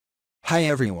Hi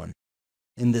everyone.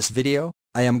 In this video,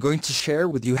 I am going to share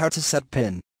with you how to set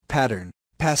PIN, pattern,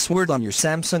 password on your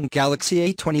Samsung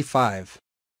Galaxy A25.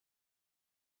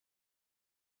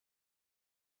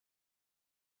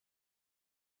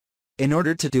 In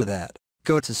order to do that,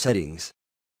 go to Settings.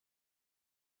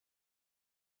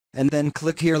 And then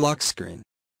click here Lock Screen.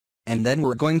 And then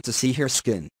we're going to see here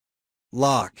Skin.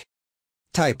 Lock.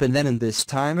 Type and then in this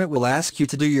time it will ask you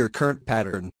to do your current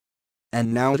pattern.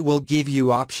 And now it will give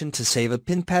you option to save a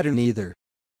PIN pattern either.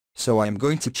 So I am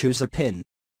going to choose a PIN.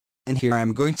 And here I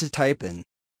am going to type in.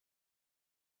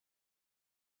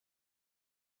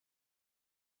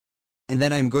 And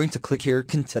then I'm going to click here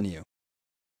Continue.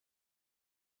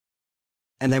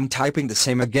 And I'm typing the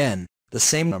same again, the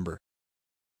same number.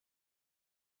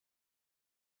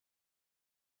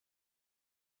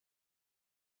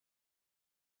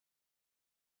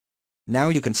 Now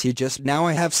you can see just now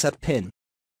I have set PIN.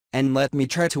 And let me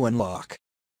try to unlock.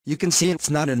 You can see it's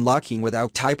not unlocking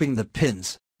without typing the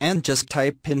pins, and just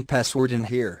type PIN password in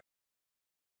here.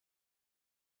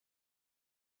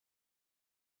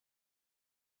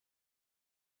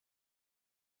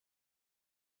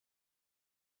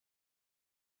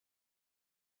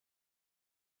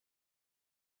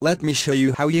 Let me show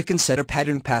you how you can set a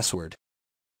pattern password.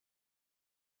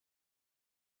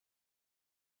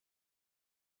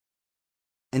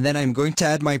 And then I'm going to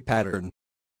add my pattern.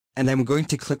 And I'm going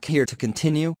to click here to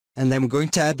continue, and I'm going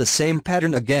to add the same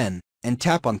pattern again, and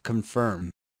tap on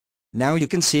confirm. Now you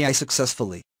can see I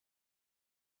successfully.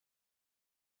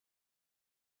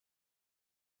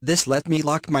 This let me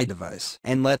lock my device,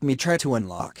 and let me try to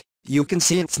unlock. You can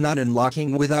see it's not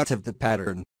unlocking without the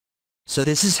pattern. So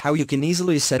this is how you can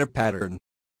easily set a pattern.